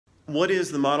What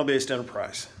is the model-based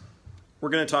enterprise? We're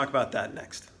going to talk about that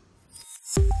next.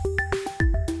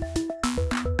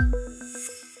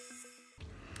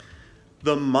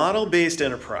 The model-based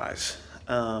enterprise.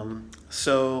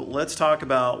 So let's talk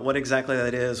about what exactly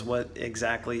that is, what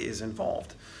exactly is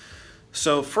involved.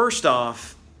 So first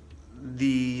off,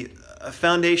 the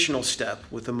foundational step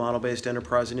with the model-based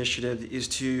enterprise initiative is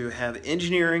to have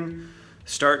engineering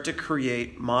start to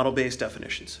create model-based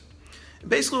definitions.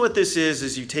 Basically what this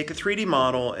is you take a 3D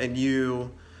model and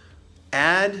you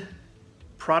add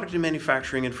product and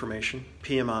manufacturing information,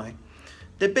 PMI,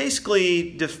 that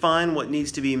basically define what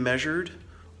needs to be measured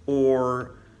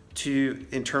or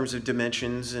in terms of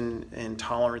dimensions and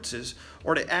tolerances,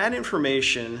 or to add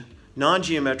information,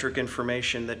 non-geometric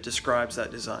information that describes that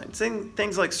design.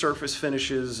 Things like surface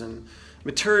finishes and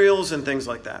materials and things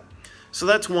like that. So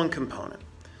that's one component,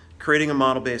 creating a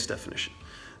model-based definition.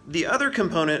 The other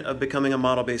component of becoming a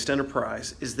model-based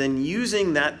enterprise is then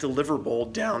using that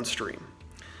deliverable downstream.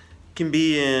 It can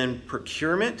be in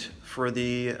procurement for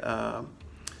the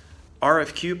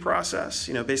RFQ process,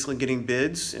 basically getting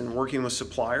bids and working with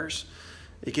suppliers.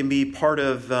 It can be part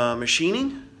of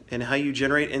machining and how you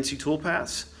generate NC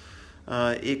toolpaths.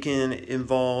 It can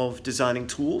involve designing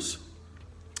tools.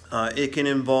 It can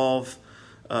involve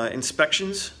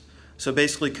inspections. So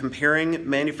basically comparing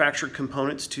manufactured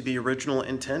components to the original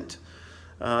intent.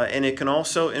 And it can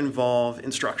also involve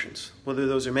instructions, whether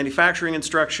those are manufacturing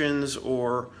instructions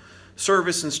or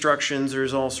service instructions.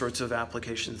 There's all sorts of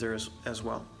applications there as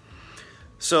well.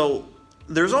 So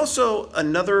there's also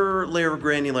another layer of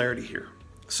granularity here.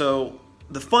 So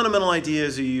the fundamental idea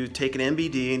is you take an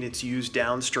MBD and it's used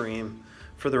downstream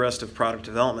for the rest of product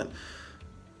development.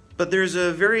 But there's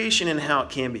a variation in how it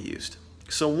can be used.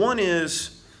 So one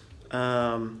is,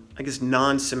 I guess,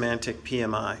 non-semantic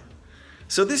PMI.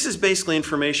 So this is basically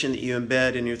information that you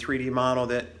embed in your 3D model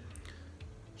that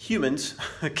humans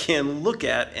can look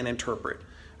at and interpret.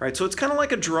 Right? So it's kind of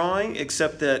like a drawing,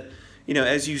 except that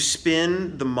as you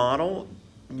spin the model,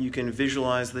 you can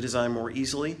visualize the design more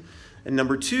easily. And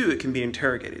number two, it can be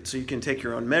interrogated. So you can take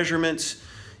your own measurements.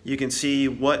 You can see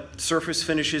what surface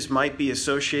finishes might be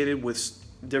associated with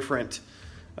different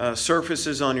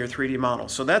surfaces on your 3D model.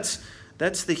 So that's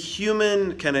the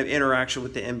human kind of interaction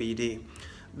with the MBD.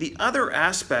 The other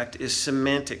aspect is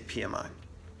semantic PMI.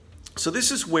 So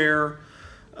this is where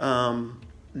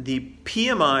the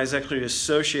PMI is actually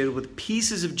associated with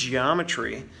pieces of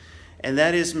geometry, and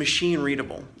that is machine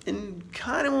readable. And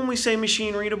kind of when we say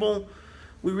machine readable,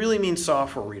 we really mean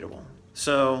software readable.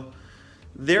 So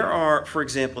for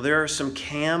example, there are some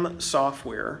CAM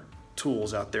software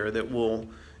tools out there that will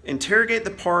interrogate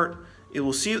the part, it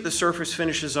will see what the surface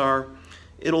finishes are,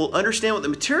 it'll understand what the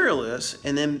material is,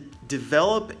 and then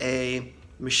develop a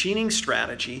machining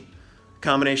strategy,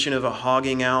 combination of a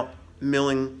hogging out,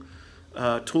 milling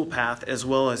toolpath, as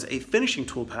well as a finishing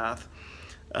toolpath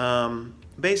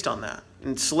based on that.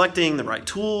 And selecting the right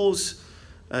tools,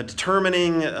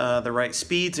 determining the right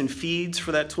speeds and feeds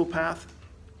for that toolpath.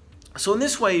 So in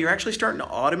this way, you're actually starting to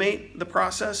automate the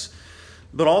process,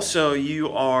 but also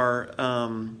you're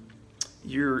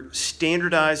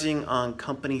standardizing on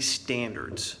company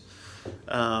standards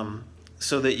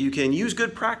so that you can use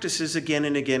good practices again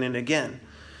and again and again.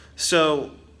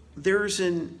 So there's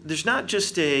not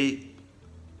just a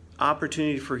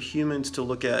opportunity for humans to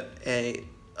look at a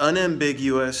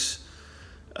unambiguous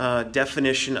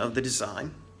definition of the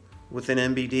design with an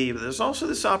MBD, but there's also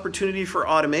this opportunity for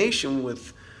automation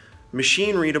with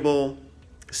machine readable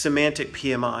semantic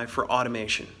PMI for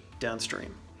automation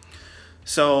downstream.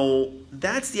 So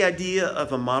that's the idea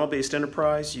of a model-based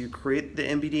enterprise. You create the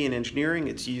MBD in engineering,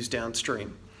 it's used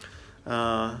downstream.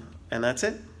 And that's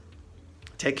it.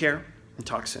 Take care and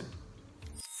talk soon.